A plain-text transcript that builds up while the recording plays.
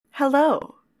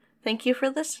Hello. Thank you for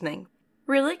listening.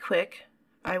 Really quick,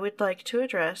 I would like to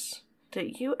address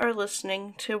that you are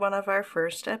listening to one of our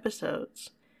first episodes.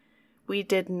 We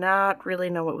did not really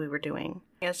know what we were doing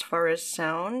as far as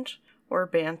sound or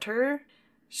banter.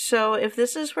 So if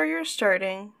this is where you're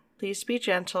starting, please be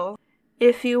gentle.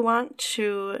 If you want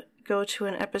to go to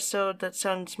an episode that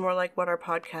sounds more like what our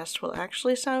podcast will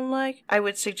actually sound like, I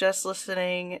would suggest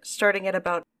listening starting at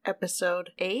about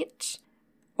episode 8.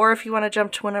 Or if you want to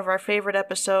jump to one of our favorite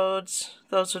episodes,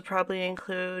 those would probably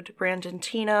include Brandon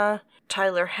Tina,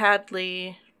 Tyler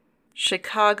Hadley,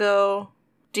 Chicago,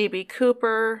 D.B.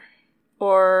 Cooper,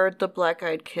 or the Black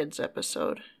Eyed Kids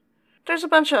episode. There's a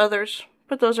bunch of others,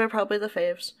 but those are probably the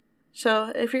faves.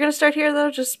 So if you're going to start here, though,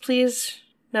 just please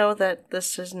know that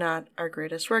this is not our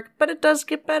greatest work, but it does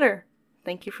get better.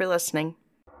 Thank you for listening.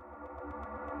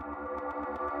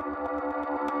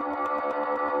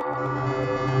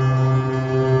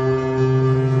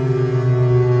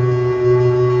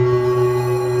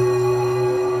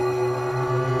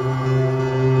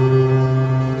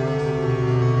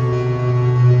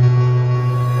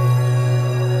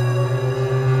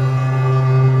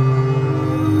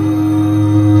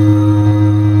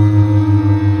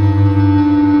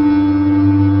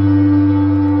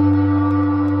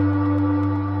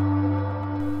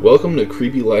 Welcome to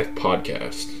Creepy Life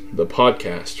Podcast, the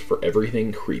podcast for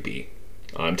everything creepy.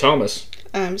 I'm Thomas.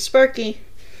 I'm Sparky.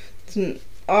 It's an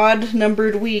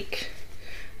odd-numbered week,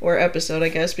 or episode, I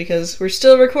guess, because we're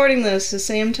still recording this the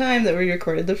same time that we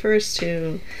recorded the first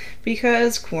two,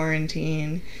 because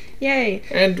quarantine. Yay!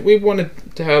 And we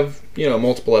wanted to have,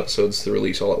 multiple episodes to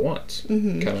release all at once.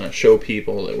 Mm-hmm. Kind of show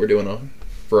people that we're doing a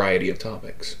variety of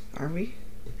topics. Are we?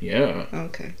 Yeah.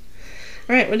 Okay.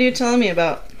 Alright, what are you telling me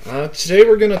about? Today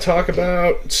we're going to talk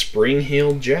about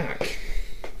Spring-Heeled Jack.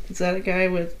 Is that a guy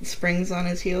with springs on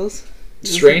his heels?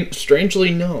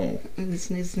 Strangely, no. Is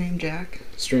his name Jack?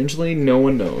 Strangely, no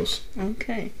one knows.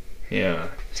 Okay. Yeah.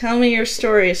 Tell me your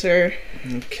story, sir.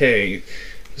 Okay.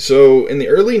 So, in the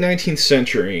early 19th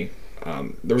century,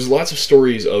 there was lots of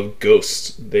stories of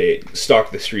ghosts that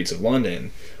stalked the streets of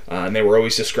London. And they were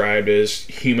always described as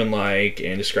human-like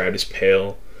and described as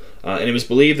pale. And it was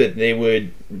believed that they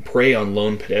would prey on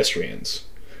lone pedestrians.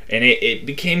 And it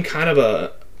became kind of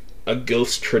a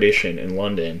ghost tradition in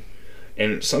London.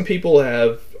 And some people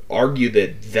have argued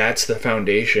that that's the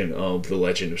foundation of the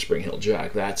legend of Spring-Heeled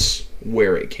Jack. That's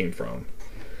where it came from.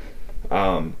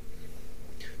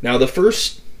 Now, the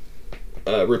first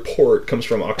report comes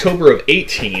from October of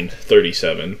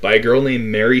 1837 by a girl named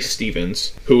Mary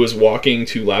Stevens, who was walking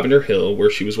to Lavender Hill,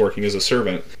 where she was working as a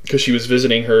servant, because she was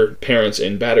visiting her parents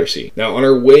in Battersea. Now, on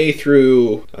her way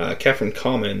through Catherine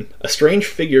Common, a strange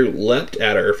figure leapt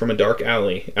at her from a dark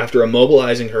alley. After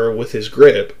immobilizing her with his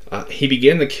grip, he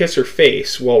began to kiss her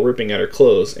face while ripping at her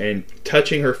clothes and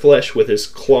touching her flesh with his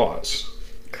claws.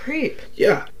 Creep.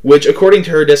 Yeah, which, according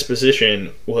to her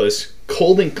disposition, was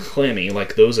cold and clammy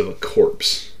like those of a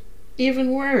corpse.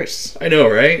 Even worse. I know,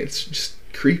 right? It's just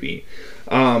creepy.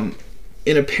 In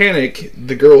a panic,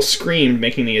 the girl screamed,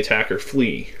 making the attacker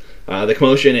flee. The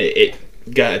commotion, it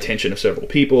got attention of several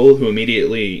people, who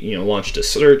immediately, launched a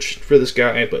search for this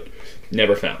guy, but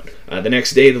never found. The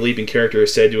next day, the leaping character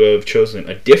is said to have chosen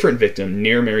a different victim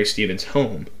near Mary Stevens'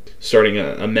 home, starting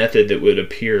a method that would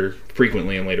appear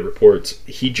frequently in later reports.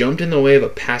 He jumped in the way of a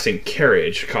passing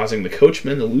carriage, causing the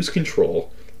coachman to lose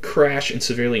control, crash, and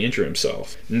severely injure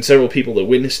himself. And several people that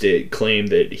witnessed it claimed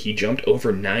that he jumped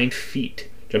over 9 feet,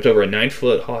 jumped over a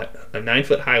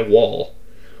 9-foot high wall,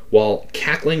 while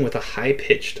cackling with a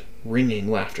high-pitched, ringing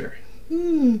laughter.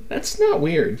 That's not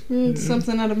weird. It's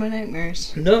something out of my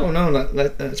nightmares. No,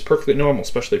 that's perfectly normal,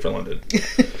 especially for London.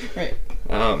 Right.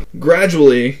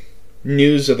 Gradually,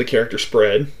 news of the character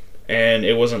spread, and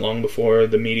it wasn't long before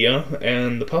the media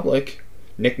and the public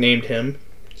nicknamed him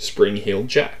Spring-Heeled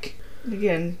Jack.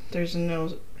 Again, there's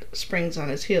no springs on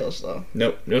his heels, though.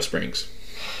 Nope, no springs.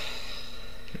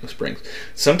 No springs.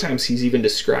 Sometimes he's even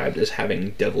described as having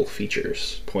devil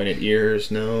features. Pointed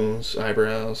ears, nose,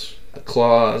 eyebrows,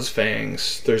 claws,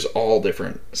 fangs. There's all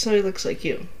different. So he looks like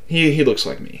you. He looks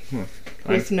like me.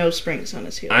 With no springs on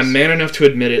his heels. I'm man enough to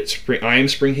admit it. I am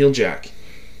Spring-Heeled Jack.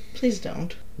 Please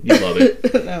don't. You love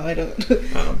it. No, I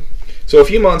don't. So a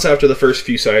few months after the first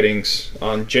few sightings,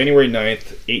 on January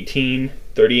 9th,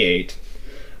 1838,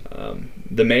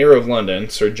 the mayor of London,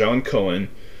 Sir John Cohen,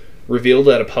 revealed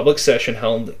at a public session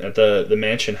held at the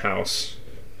Mansion House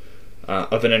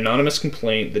of an anonymous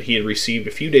complaint that he had received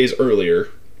a few days earlier,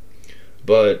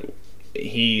 but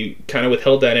he kind of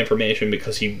withheld that information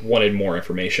because he wanted more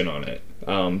information on it.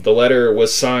 The letter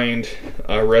was signed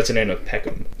a resident of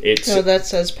Peckham. That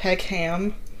says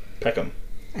Peckham. Peckham.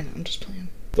 I know, I'm just playing.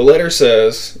 The letter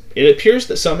says, "It appears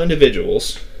that some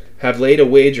individuals have laid a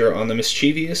wager on the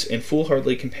mischievous and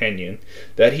foolhardy companion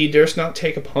that he durst not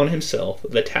take upon himself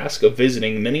the task of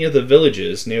visiting many of the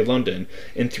villages near London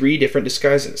in 3 different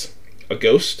disguises, a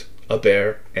ghost, a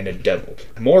bear, and a devil.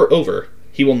 Moreover,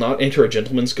 he will not enter a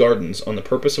gentleman's gardens on the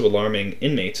purpose of alarming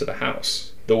inmates of the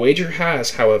house. The wager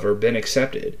has, however, been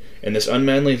accepted, and this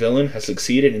unmanly villain has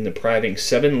succeeded in depriving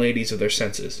 7 ladies of their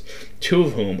senses, 2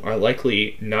 of whom are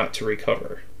likely not to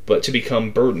recover, but to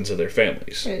become burdens of their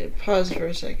families." Wait, pause for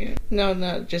a second. No,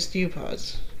 not just you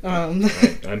pause.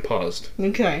 I'm paused.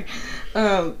 Okay.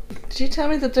 Did you tell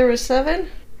me that there were 7?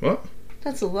 What?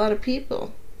 That's a lot of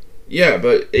people. Yeah,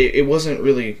 but it wasn't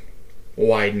really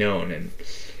wide known, and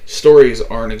stories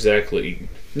aren't exactly...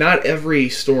 Not every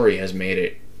story has made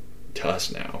it to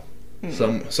us now.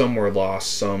 Some were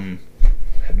lost, some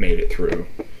have made it through.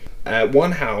 At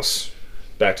one house,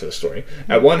 back to the story,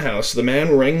 at one house, the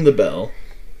man rang the bell,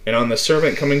 and on the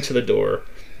servant coming to the door,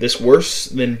 this worse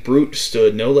than brute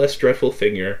stood no less dreadful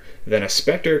figure than a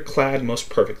spectre clad most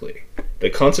perfectly. The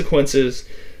consequences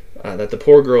that the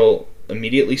poor girl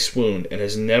immediately swooned and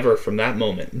has never from that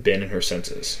moment been in her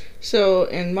senses. So,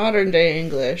 in modern day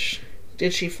English,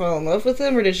 did she fall in love with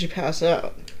him or did she pass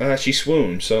out? She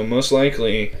swooned, so most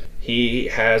likely he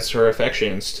has her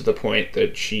affections to the point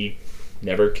that she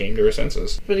never came to her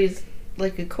senses. But he's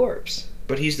like a corpse.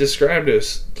 But he's described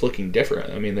as looking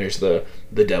different. I mean, there's the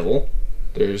devil,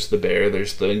 there's the bear,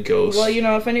 there's the ghost.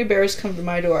 Well, if any bears come to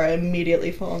my door, I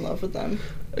immediately fall in love with them.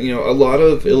 A lot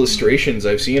of illustrations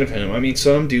I've seen of him, I mean,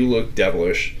 some do look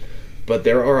devilish, but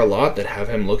there are a lot that have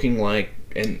him looking like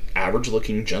an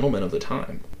average-looking gentleman of the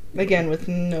time. Again, with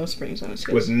no springs on his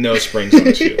heels. With no springs on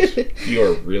his heels. You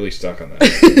are really stuck on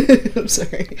that. I'm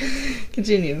sorry.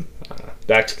 Continue.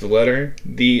 Back to the letter.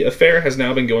 The affair has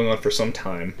now been going on for some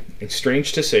time, and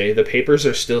strange to say, the papers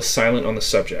are still silent on the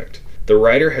subject. The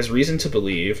writer has reason to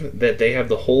believe that they have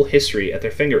the whole history at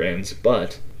their finger ends,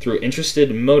 but, through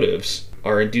interested motives,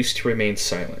 are induced to remain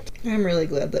silent. I'm really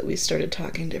glad that we started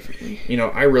talking differently.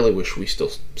 I really wish we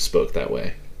still spoke that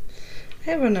way. I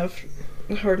have a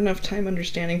hard enough time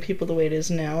understanding people the way it is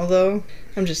now, though.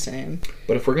 I'm just saying.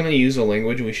 But if we're going to use a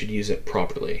language, we should use it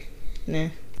properly. Nah.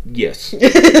 Yes.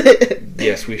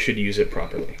 Yes, we should use it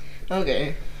properly.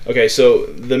 Okay. Okay, so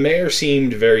the mayor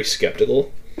seemed very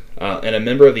skeptical, and a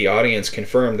member of the audience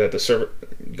confirmed that the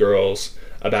servant girls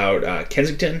about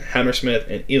Kensington, Hammersmith,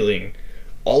 and Ealing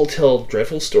all tell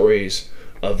dreadful stories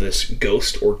of this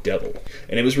ghost or devil.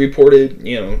 And it was reported,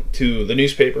 to the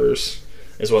newspapers,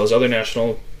 as well as other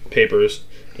national papers,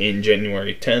 in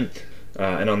January 10th.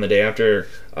 And on the day after,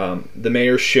 the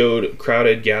mayor showed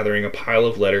crowded gathering a pile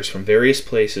of letters from various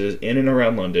places in and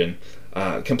around London,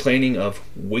 complaining of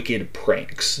wicked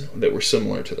pranks that were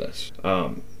similar to this.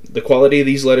 The quality of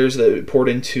these letters that poured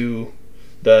into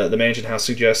the Mansion House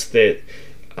suggests that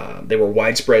they were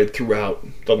widespread throughout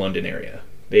the London area.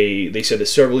 They said that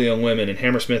several young women in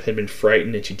Hammersmith had been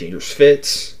frightened into dangerous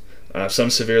fits, some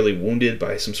severely wounded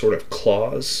by some sort of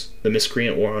claws the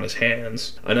miscreant wore on his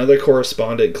hands. Another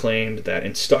correspondent claimed that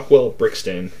in Stockwell,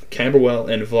 Brixton, Camberwell,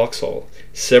 and Vauxhall,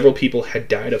 several people had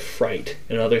died of fright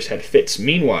and others had fits.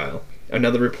 Meanwhile,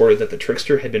 another reported that the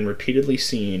trickster had been repeatedly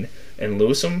seen in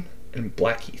Lewisham and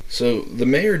Blackheath. So the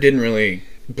mayor didn't really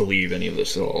believe any of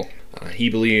this at all. He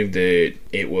believed that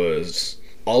it was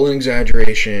all an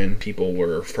exaggeration, people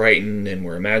were frightened and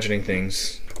were imagining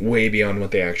things way beyond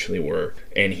what they actually were,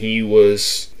 and he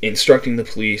was instructing the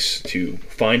police to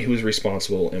find who was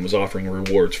responsible and was offering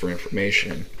rewards for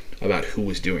information about who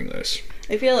was doing this.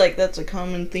 I feel like that's a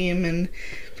common theme in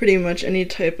pretty much any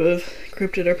type of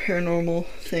cryptid or paranormal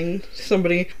thing.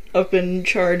 Somebody up in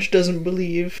charge doesn't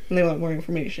believe and they want more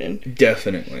information.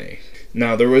 Definitely.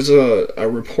 Now, there was a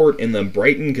report in the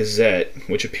Brighton Gazette,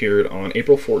 which appeared on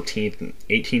April 14th,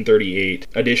 1838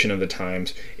 edition of the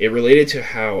Times. It related to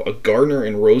how a gardener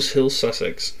in Rose Hill,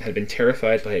 Sussex, had been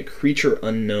terrified by a creature of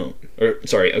unknown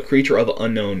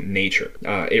nature.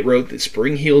 It wrote that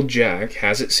Spring-Heeled Jack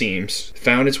has, it seems,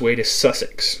 found its way to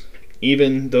Sussex.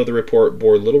 Even though the report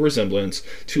bore little resemblance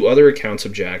to other accounts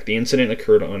of Jack, the incident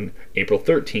occurred on April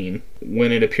 13,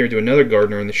 when it appeared to another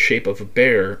gardener in the shape of a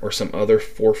bear or some other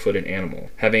four-footed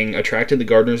animal. Having attracted the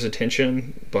gardener's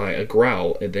attention by a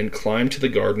growl, it then climbed to the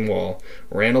garden wall,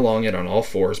 ran along it on all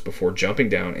fours before jumping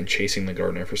down and chasing the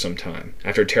gardener for some time.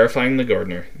 After terrifying the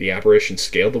gardener, the apparition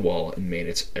scaled the wall and made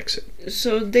its exit.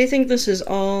 So they think this is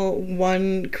all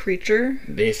one creature?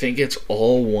 They think it's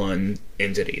all one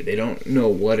entity. They don't know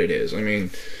what it is. I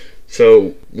mean,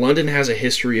 so London has a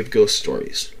history of ghost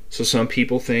stories. So some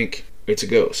people think it's a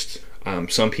ghost.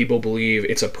 Some people believe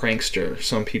it's a prankster.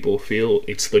 Some people feel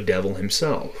it's the devil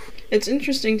himself. It's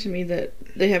interesting to me that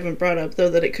they haven't brought up, though,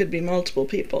 that it could be multiple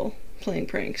people playing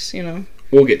pranks, you know?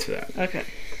 We'll get to that. Okay.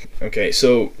 Okay,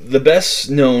 so the best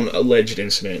known alleged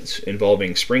incidents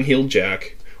involving Spring-Heeled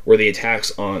Jack were the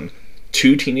attacks on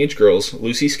 2 teenage girls,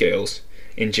 Lucy Scales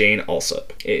and Jane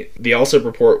Alsop. The Alsop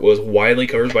report was widely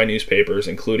covered by newspapers,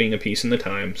 including a piece in the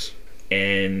Times.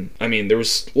 And, I mean, there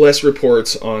was less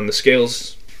reports on the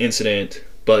Scales incident,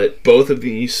 but both of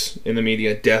these in the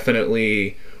media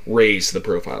definitely raised the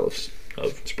profile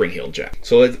of Spring-Heeled Jack.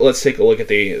 So let's take a look at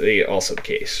the Alsop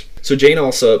case. So Jane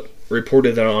Alsop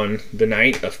reported that on the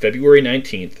night of February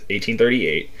 19th,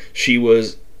 1838,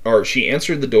 she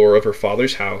answered the door of her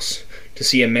father's house to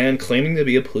see a man claiming to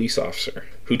be a police officer,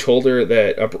 who told her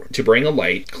that to bring a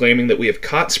light, claiming that we have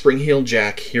caught Spring-Heeled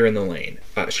Jack here in the lane.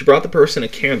 She brought the person a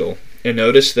candle and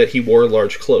noticed that he wore a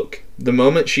large cloak. The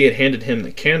moment she had handed him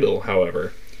the candle,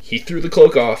 however, he threw the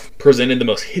cloak off, presented the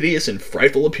most hideous and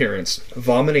frightful appearance,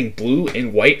 vomiting blue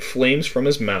and white flames from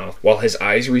his mouth, while his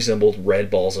eyes resembled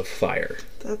red balls of fire.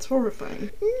 That's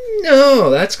horrifying. No,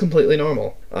 that's completely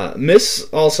normal. Miss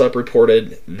Alsop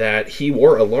reported that he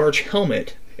wore a large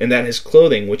helmet and that his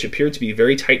clothing, which appeared to be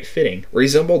very tight-fitting,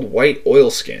 resembled white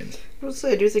oilskin. I would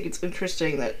say I do think it's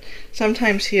interesting that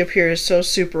sometimes he appears so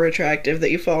super attractive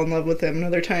that you fall in love with him, and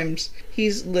other times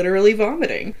he's literally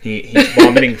vomiting. He's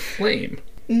vomiting flame.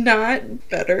 Not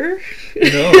better.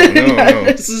 No. Not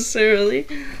necessarily.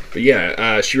 But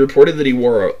yeah, she reported that he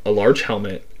wore a large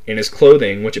helmet, and his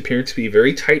clothing, which appeared to be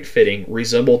very tight-fitting,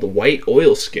 resembled white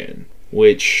oilskin,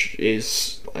 which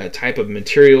is a type of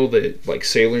material that like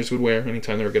sailors would wear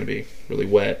anytime they were going to be really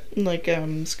wet. Like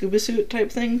scuba suit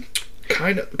type thing?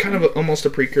 Kind of almost a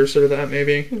precursor to that,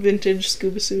 maybe. Vintage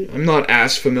scuba suit. I'm not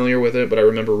as familiar with it, but I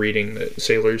remember reading that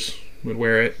sailors would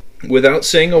wear it. Without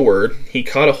saying a word, he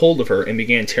caught a hold of her and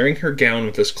began tearing her gown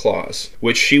with his claws,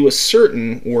 which she was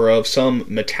certain were of some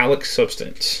metallic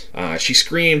substance. She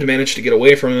screamed, managed to get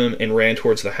away from him, and ran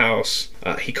towards the house.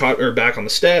 He caught her back on the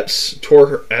steps, tore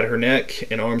her at her neck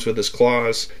and arms with his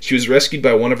claws. She was rescued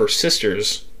by one of her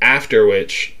sisters, after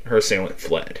which her assailant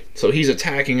fled. So he's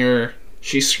attacking her,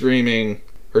 she's screaming,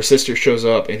 her sister shows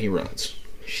up, and he runs.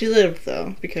 She lived,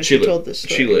 though, because she told this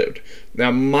story. She lived.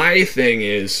 Now, my thing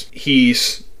is,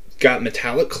 he's got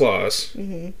metallic claws,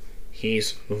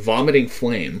 he's vomiting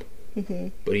flame,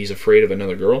 but he's afraid of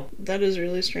another girl? That is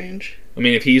really strange. I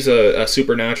mean, if he's a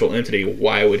supernatural entity,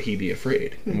 why would he be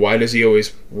afraid? Why does he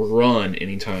always run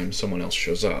anytime someone else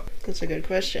shows up? That's a good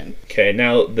question. Okay,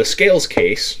 now, the Scales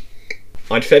case.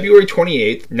 On February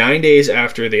 28th, 9 days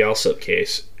after the Alsop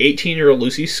case, 18-year-old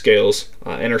Lucy Scales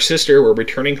and her sister were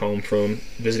returning home from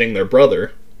visiting their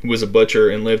brother, who was a butcher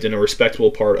and lived in a respectable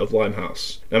part of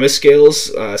Limehouse. Now, Miss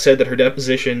Scales said in her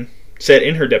deposition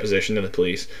to the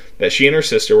police that she and her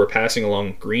sister were passing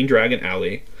along Green Dragon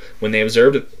Alley when they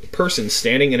observed a person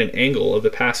standing at an angle of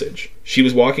the passage. She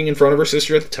was walking in front of her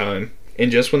sister at the time, and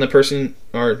just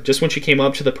when she came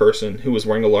up to the person who was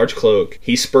wearing a large cloak,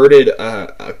 he spurted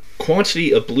a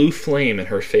quantity of blue flame in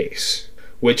her face,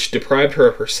 which deprived her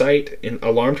of her sight and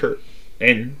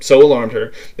so alarmed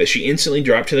her that she instantly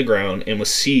dropped to the ground and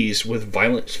was seized with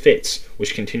violent fits,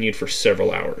 which continued for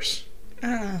several hours.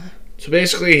 So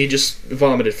basically, he just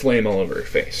vomited flame all over her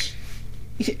face.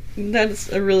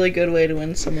 That's a really good way to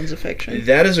win someone's affection.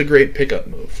 That is a great pickup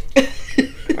move.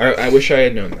 I wish I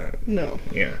had known that. No.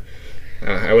 Yeah.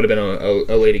 I would have been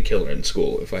a lady killer in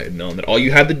school if I had known that all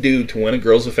you had to do to win a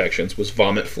girl's affections was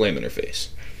vomit flame in her face.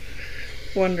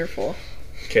 Wonderful.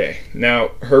 Okay,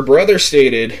 now, her brother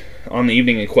stated on the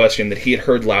evening in question that he had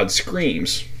heard loud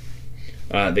screams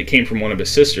that came from one of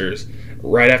his sisters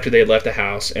right after they had left the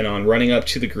house, and on running up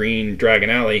to the Green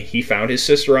Dragon Alley, he found his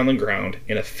sister on the ground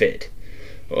in a fit,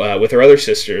 with her other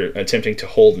sister attempting to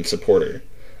hold and support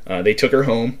her. They took her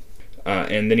home,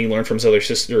 and then he learned from his other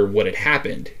sister what had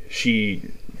happened. She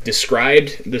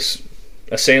described this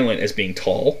assailant as being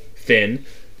tall, thin,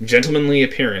 gentlemanly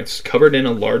appearance, covered in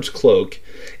a large cloak,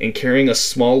 and carrying a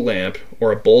small lamp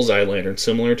or a bullseye lantern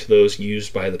similar to those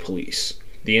used by the police.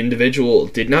 The individual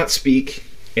did not speak,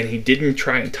 and he didn't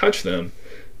try and touch them,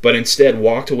 but instead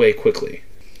walked away quickly.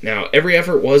 Now, every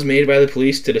effort was made by the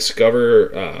police to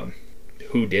discover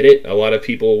who did it. A lot of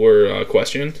people were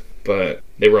questioned, but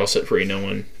they were all set free. No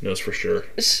one knows for sure.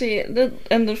 See,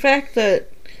 and the fact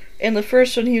that in the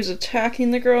first one he was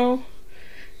attacking the girl,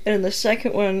 and in the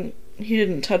second one he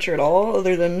didn't touch her at all,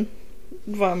 other than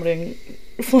vomiting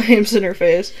flames in her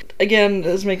face, again,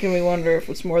 is making me wonder if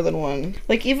it's more than one.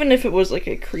 Like, even if it was like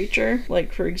a creature,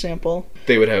 like, for example,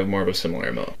 they would have more of a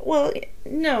similar MO. Well,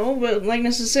 no, but like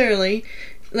necessarily,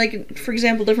 like, for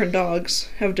example, different dogs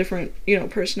have different,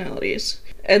 personalities.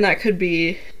 And that could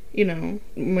be,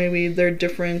 maybe they're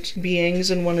different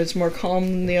beings and one is more calm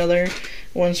than the other.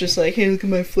 One's just like, hey, look at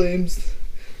my flames.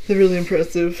 They're really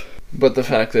impressive. But the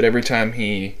fact that every time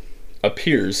he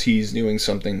appears, he's doing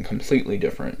something completely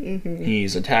different. Mm-hmm.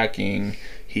 He's attacking,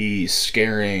 he's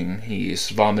scaring, he's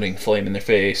vomiting flame in their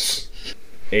face.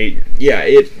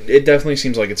 It definitely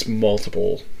seems like it's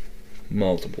multiple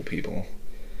people.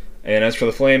 And as for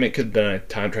the flame, it could have been a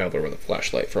time traveler with a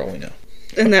flashlight, for all we know.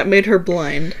 And that made her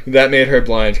blind. That made her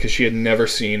blind because she had never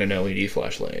seen an LED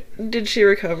flashlight. Did she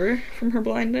recover from her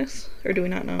blindness? Or do we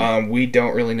not know? We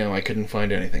don't really know. I couldn't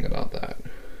find anything about that.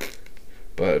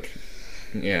 But,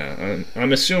 yeah,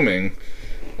 I'm assuming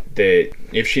that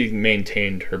if she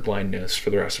maintained her blindness for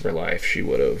the rest of her life, it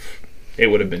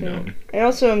would have been known. I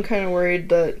also am kind of worried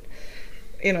that,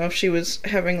 if she was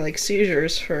having, like,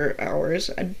 seizures for hours,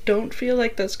 I don't feel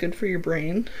like that's good for your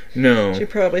brain. No. She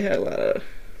probably had a lot of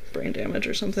brain damage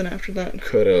or something after that.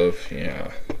 Could have,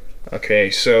 yeah.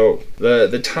 Okay, so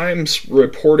the Times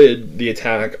reported the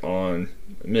attack on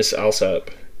Miss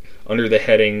Alsop under the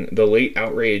heading "The Late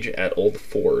Outrage at Old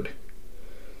Ford,"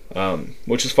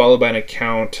 which is followed by an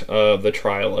account of the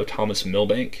trial of Thomas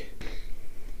Milbank.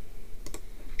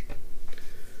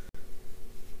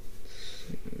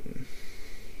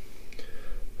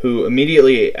 Who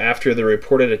immediately after the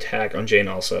reported attack on Jane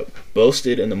Alsop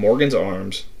boasted in the Morgan's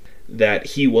Arms that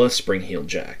he was Spring-Heeled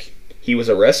Jack. He was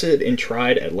arrested and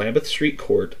tried at Lambeth Street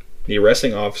Court. The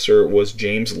arresting officer was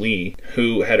James Lee,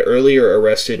 who had earlier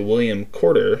arrested William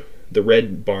Corder, the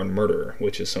Red Barn murderer,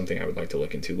 which is something I would like to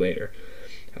look into later.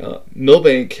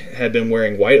 Milbank had been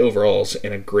wearing white overalls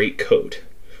and a great coat,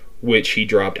 which he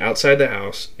dropped outside the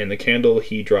house, and the candle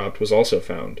he dropped was also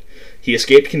found. He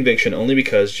escaped conviction only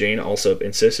because Jane Alsop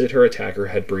insisted her attacker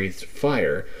had breathed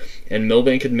fire, and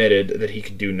Milbank admitted that he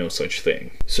could do no such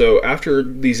thing. So after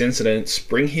these incidents,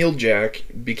 Spring-Heeled Jack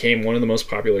became one of the most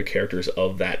popular characters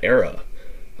of that era.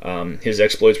 His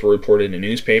exploits were reported in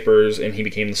newspapers, and he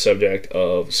became the subject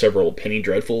of several penny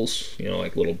dreadfuls,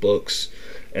 like little books,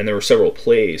 and there were several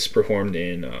plays performed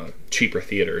in cheaper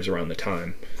theaters around the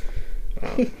time.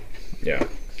 Yeah.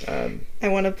 I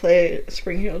want to play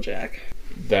Spring-Heeled Jack.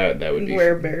 That would be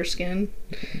wear bear skin.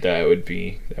 That would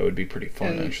be pretty fun,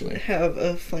 and actually. Have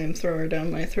a flamethrower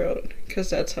down my throat, because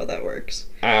that's how that works.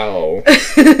 Ow.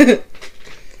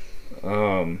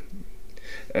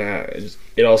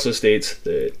 It also states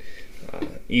that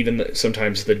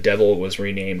sometimes the devil was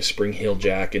renamed Spring-Heeled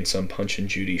Jack in some Punch and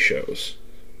Judy shows.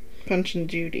 Punch and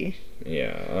Judy.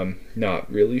 Yeah, I'm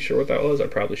not really sure what that was. I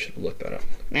probably should have looked that up.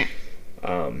 Nah.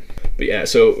 But yeah,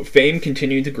 so fame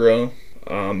continued to grow,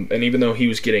 and even though he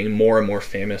was getting more and more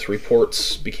famous,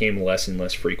 reports became less and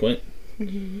less frequent.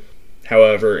 Mm-hmm.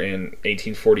 However, in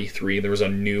 1843, there was a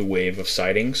new wave of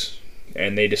sightings,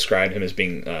 and they described him as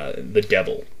being the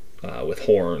devil, with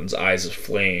horns, eyes of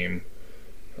flame.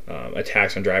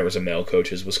 Attacks on drivers of mail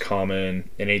coaches was common.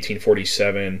 In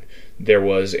 1847, there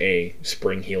was a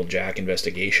Spring-Heeled Jack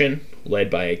investigation led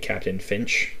by Captain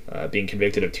Finch, being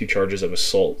convicted of 2 charges of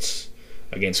assaults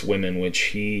against women, which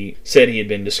he said he had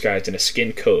been disguised in a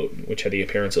skin coat, which had the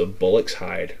appearance of bullock's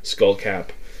hide, skull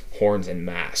cap, horns, and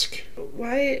mask.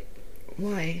 Why?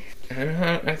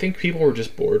 I think people were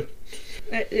just bored.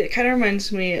 It kind of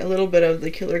reminds me a little bit of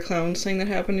the Killer Clowns thing that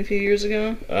happened a few years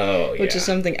ago. Oh, yeah. Which is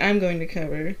something I'm going to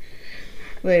cover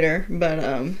later.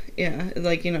 But, yeah,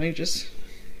 like, you just...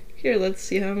 Here, let's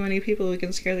see how many people we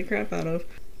can scare the crap out of.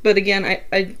 But again,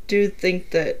 I do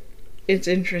think that it's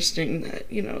interesting that,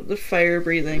 the fire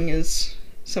breathing is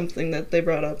something that they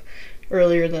brought up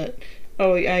earlier that,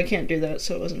 oh, I can't do that,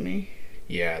 so it wasn't me.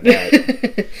 Yeah,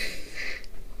 that...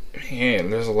 Man,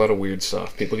 there's a lot of weird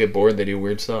stuff. People get bored, they do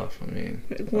weird stuff. I mean...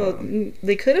 Well,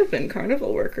 they could have been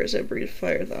carnival workers that breathed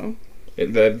fire, though.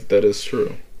 That is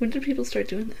true. When did people start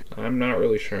doing that? I'm not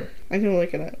really sure. I'm gonna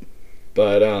look it up.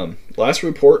 But, last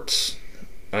reports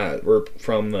were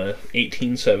from the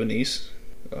 1870s,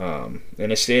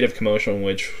 in a state of commotion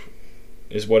which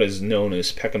is what is known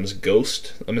as Peckham's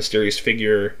ghost, a mysterious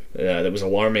figure that was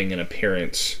alarming in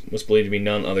appearance, was believed to be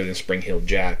none other than Spring-Heeled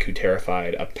Jack, who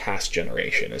terrified a past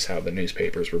generation, is how the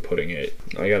newspapers were putting it.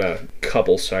 I got a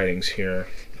couple sightings here.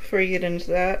 Before you get into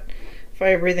that,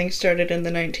 fire breathing started in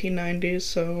the 1990s,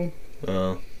 so...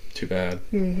 Oh, too bad.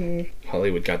 Mm-hmm.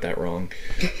 Hollywood got that wrong.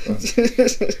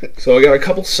 So I got a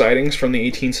couple sightings from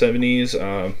the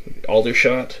 1870s.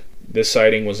 Aldershot. This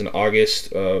sighting was in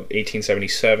August of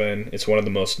 1877. It's one of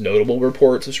the most notable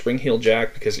reports of Spring-Heeled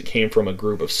Jack because it came from a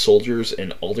group of soldiers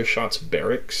in Aldershot's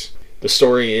barracks. The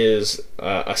story is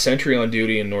a sentry on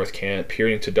duty in North Kent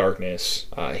peered into darkness.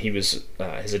 His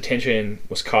attention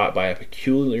was caught by a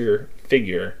peculiar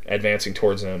figure advancing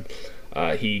towards him.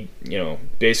 He,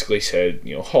 basically said,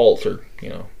 halt, or,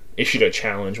 issued a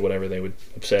challenge, whatever they would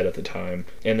have said at the time.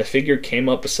 And the figure came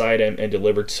up beside him and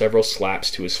delivered several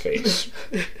slaps to his face.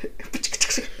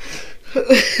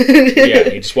 Yeah,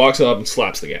 he just walks up and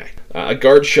slaps the guy. A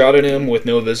guard shot at him with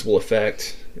no visible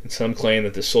effect. And some claim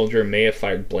that the soldier may have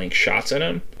fired blank shots at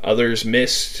him. Others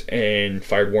missed and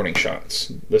fired warning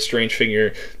shots. The strange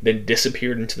figure then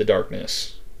disappeared into the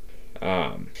darkness.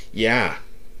 So,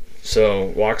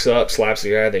 walks up, slaps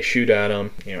the guy, they shoot at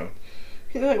him, You're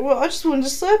like, well, I just wanted to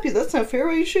slap you. That's not fair.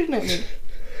 Why are you shooting at me?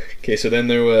 Okay, so then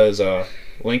there was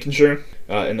Lincolnshire.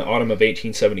 In the autumn of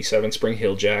 1877, Spring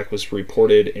Heel Jack was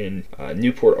reported in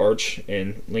Newport Arch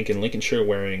in Lincolnshire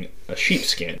wearing a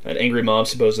sheepskin. An angry mob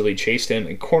supposedly chased him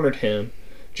and cornered him.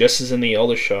 Just as in the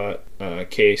Aldershot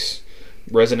case,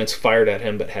 residents fired at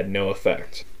him but had no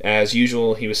effect. As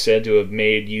usual, he was said to have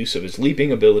made use of his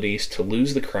leaping abilities to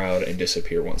lose the crowd and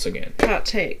disappear once again. Hot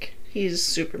take. He's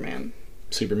Superman.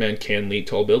 Superman can leap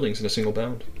tall buildings in a single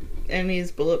bound. And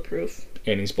he's bulletproof.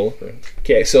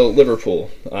 Okay, so Liverpool.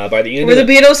 By the end Were the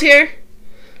Beatles here?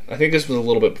 I think this was a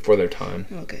little bit before their time.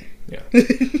 Okay. Yeah.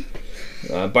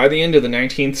 By the end of the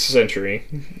 19th century,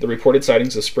 the reported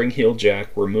sightings of Spring Heel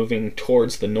Jack were moving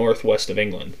towards the northwest of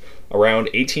England. Around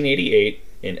 1888,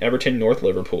 in Everton, North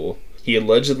Liverpool, he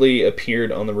allegedly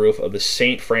appeared on the roof of the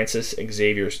St. Francis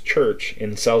Xavier's Church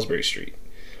in Salisbury Street.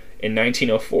 In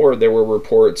 1904, there were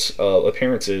reports of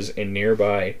appearances in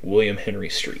nearby William Henry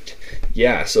Street.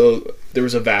 Yeah, so there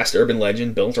was a vast urban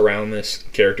legend built around this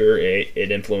character.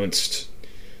 It influenced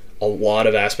a lot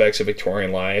of aspects of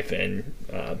Victorian life and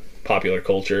popular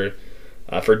culture.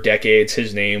 For decades,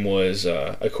 his name was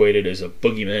equated as a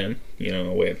boogeyman,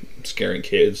 a way of scaring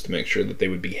kids to make sure that they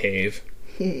would behave,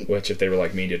 which, if they were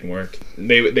like me, didn't work.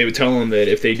 They would tell them that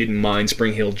if they didn't mind,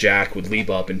 Spring Heel Jack would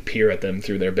leap up and peer at them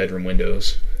through their bedroom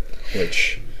windows,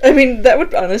 which... I mean, that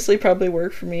would honestly probably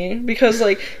work for me, because,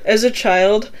 as a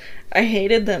child, I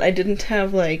hated that I didn't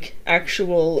have,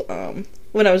 actual,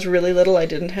 when I was really little, I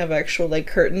didn't have actual,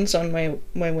 curtains on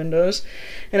my windows,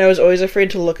 and I was always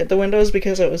afraid to look at the windows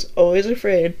because I was always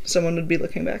afraid someone would be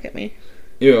looking back at me.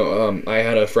 I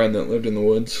had a friend that lived in the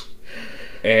woods,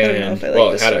 and,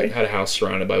 had a house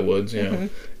surrounded by woods,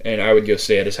 and I would go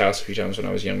stay at his house a few times when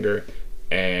I was younger,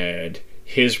 and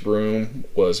his room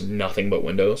was nothing but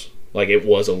windows. It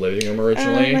was a living room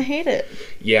originally. I hate it.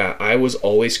 Yeah, I was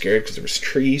always scared because there was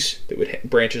trees that would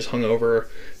branches hung over.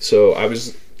 So I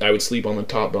would sleep on the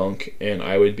top bunk, and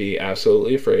I would be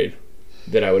absolutely afraid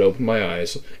that I would open my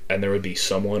eyes and there would be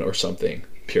someone or something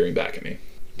peering back at me.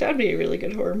 That'd be a really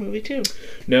good horror movie too.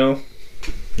 No.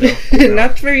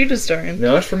 Not for you to star in.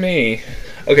 No, it's for me.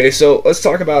 Okay, so let's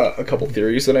talk about a couple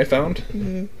theories that I found.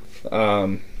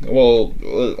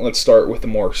 Let's start with the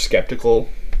more skeptical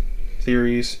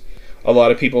theories. A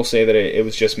lot of people say that it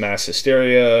was just mass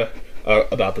hysteria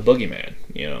about the boogeyman.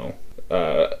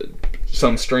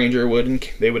 Some stranger would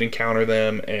encounter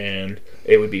them, and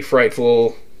it would be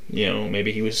frightful.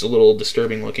 Maybe he was a little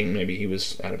disturbing looking. Maybe he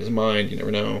was out of his mind. You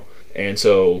never know. And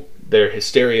so their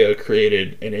hysteria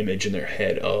created an image in their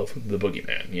head of the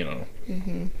boogeyman.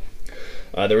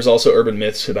 There was also urban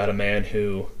myths about a man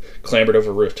who clambered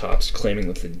over rooftops, claiming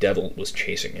that the devil was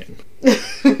chasing him.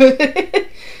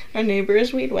 Our neighbor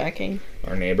is weed whacking.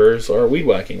 Our neighbors are weed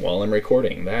whacking while I'm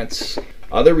recording.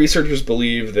 Other researchers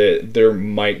believe that there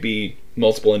might be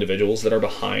multiple individuals that are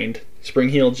behind Spring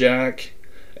Heel Jack,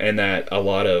 and that a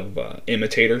lot of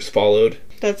imitators followed.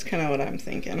 That's kind of what I'm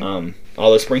thinking.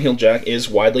 Although Spring Heel Jack is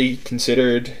widely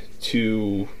considered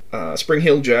not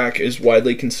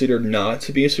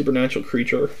to be a supernatural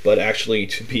creature, but actually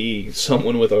to be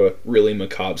someone with a really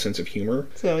macabre sense of humor.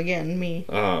 So again, me.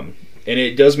 And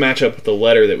it does match up with the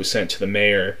letter that was sent to the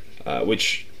mayor, a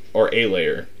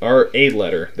letter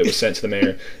that was sent to the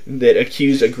mayor that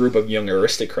accused a group of young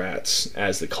aristocrats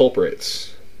as the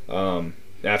culprits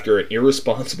after an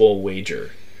irresponsible wager.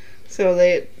 So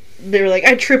they were like,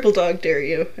 I triple dog dare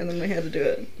you, and then they had to do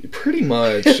it. Pretty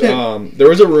much. There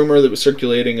was a rumor that was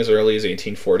circulating as early as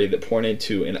 1840 that pointed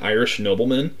to an Irish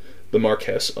nobleman, the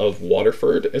Marquess of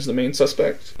Waterford, as the main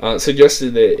suspect.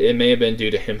 Suggested that it may have been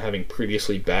due to him having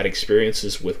previously bad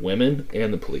experiences with women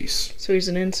and the police. So he's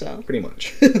an incel. Pretty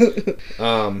much.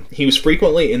 He was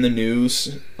frequently in the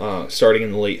news, starting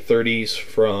in the late 30s,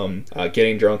 from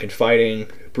getting drunk and fighting,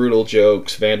 brutal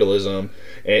jokes, vandalism,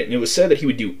 and it was said that he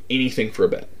would do anything for a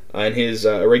bet. And his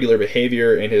irregular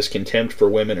behavior and his contempt for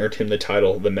women earned him the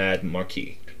title the Mad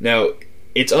Marquis. Now,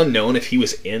 It's unknown if he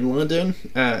was in London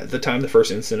at the time the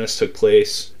first incidents took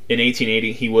place. In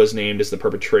 1880, he was named as the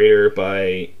perpetrator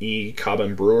by E.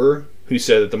 Cobham Brewer, who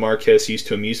said that the Marquess used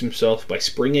to amuse himself by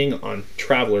springing on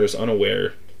travelers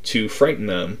unaware to frighten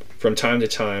them. From time to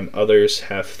time, others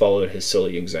have followed his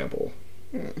silly example.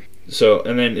 So,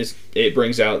 and then it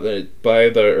brings out that by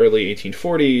the early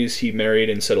 1840s, he married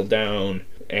and settled down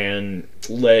and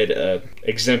led a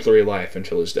exemplary life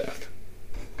until his death.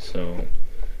 So,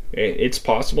 it's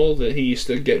possible that he used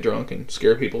to get drunk and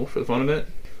scare people for the fun of it.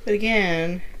 But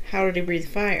again, how did he breathe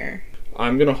fire?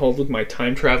 I'm going to hold with my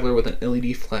time traveler with an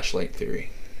LED flashlight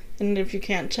theory. And if you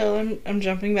can't tell, I'm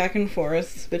jumping back and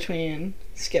forth between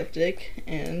skeptic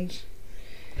and...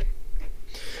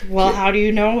 Well, how do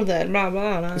you know that? Blah,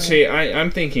 blah, blah. See,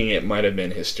 I'm thinking it might have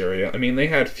been hysteria. I mean, they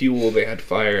had fuel, they had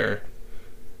fire.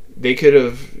 They could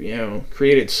have,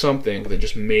 created something that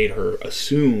just made her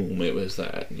assume it was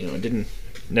that. It didn't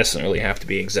necessarily have to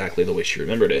be exactly the way she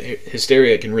remembered it.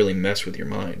 Hysteria can really mess with your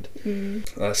mind.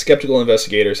 Skeptical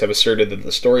investigators have asserted that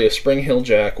the story of Spring Hill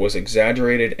Jack was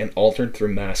exaggerated and altered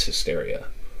through mass hysteria.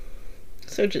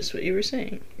 So just what you were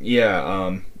saying.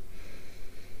 Yeah,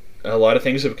 a lot of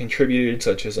things have contributed,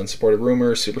 such as unsupported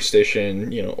rumors,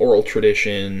 superstition, oral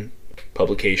tradition,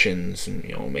 publications, and,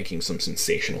 making some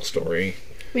sensational story.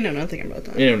 We know nothing about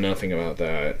that. We know nothing about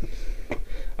that.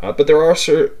 But there are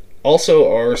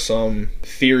also are some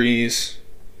theories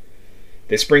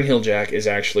that Spring Hill Jack is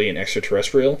actually an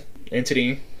extraterrestrial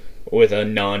entity with a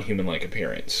non-human-like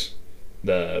appearance.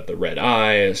 The red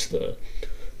eyes, the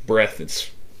breath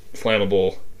that's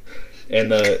flammable,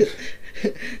 and the...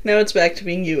 Now it's back to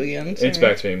being you again. Sorry. It's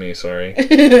back to being me, sorry.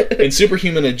 And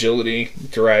superhuman agility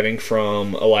deriving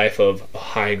from a life of a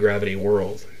high-gravity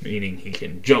world, meaning he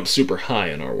can jump super high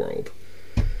in our world.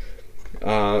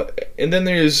 And then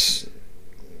there's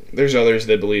others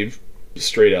that believe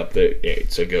straight up that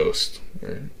it's a ghost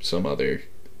or some other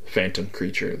phantom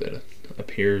creature that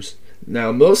appears.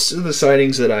 Now, most of the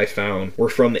sightings that I found were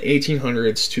from the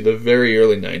 1800s to the very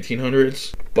early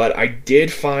 1900s, but I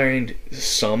did find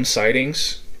some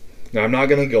sightings. Now, I'm not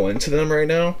going to go into them right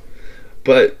now,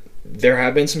 but there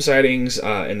have been some sightings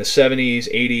in the 70s,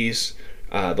 80s.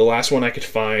 The last one I could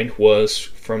find was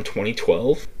from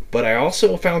 2012, but I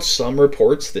also found some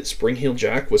reports that Spring Hill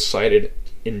Jack was sighted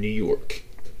in New York.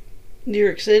 New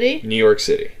York City? New York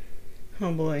City.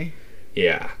 Oh boy.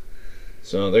 Yeah.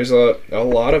 So there's a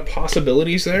lot of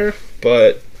possibilities there,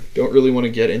 but don't really want to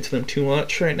get into them too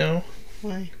much right now.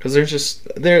 Why? Because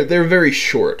they're very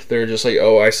short. They're just like,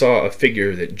 oh, I saw a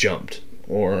figure that jumped,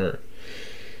 or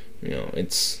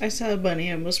it's. I saw a bunny.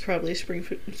 It was probably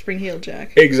Spring Hill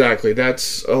Jack. Exactly.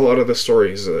 That's a lot of the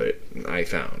stories that I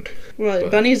found. Well,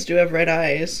 bunnies do have red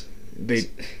eyes.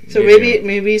 So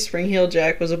maybe Spring Hill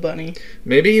Jack was a bunny.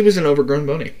 Maybe he was an overgrown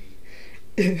bunny.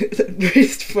 That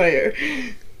breathed fire.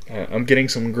 I'm getting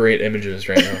some great images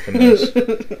right now from this.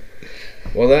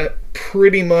 Well, that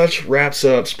pretty much wraps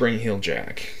up Spring Hill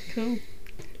Jack. Cool.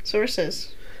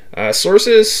 Sources.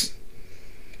 Sources,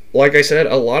 like I said,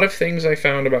 a lot of things I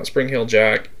found about Spring Hill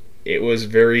Jack, it was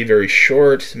very, very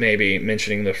short, maybe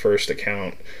mentioning the first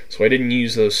account, so I didn't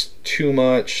use those too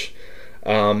much.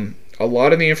 A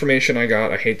lot of the information I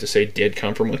got, I hate to say, did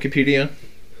come from Wikipedia,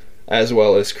 as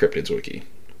well as Cryptids Wiki.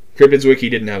 Cryptids Wiki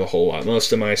didn't have a whole lot.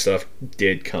 Most of my stuff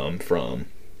did come from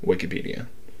Wikipedia.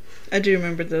 I do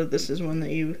remember, though, this is one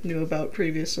that you knew about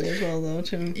previously as well, though,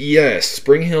 too. Yes,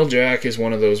 Spring Hill Jack is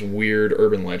one of those weird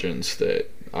urban legends that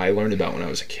I learned about when I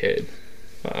was a kid.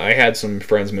 I had some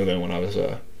friends move in when I was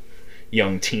a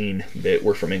young teen that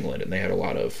were from England, and they had a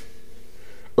lot of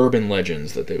urban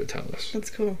legends that they would tell us. That's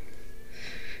cool.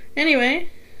 Anyway,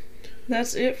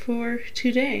 that's it for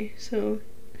today. So,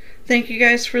 thank you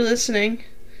guys for listening.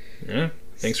 Yeah,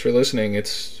 thanks for listening.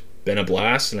 It's been a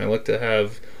blast, and I like to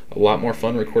have a lot more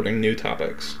fun recording new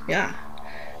topics. Yeah.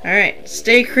 Alright,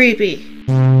 stay creepy.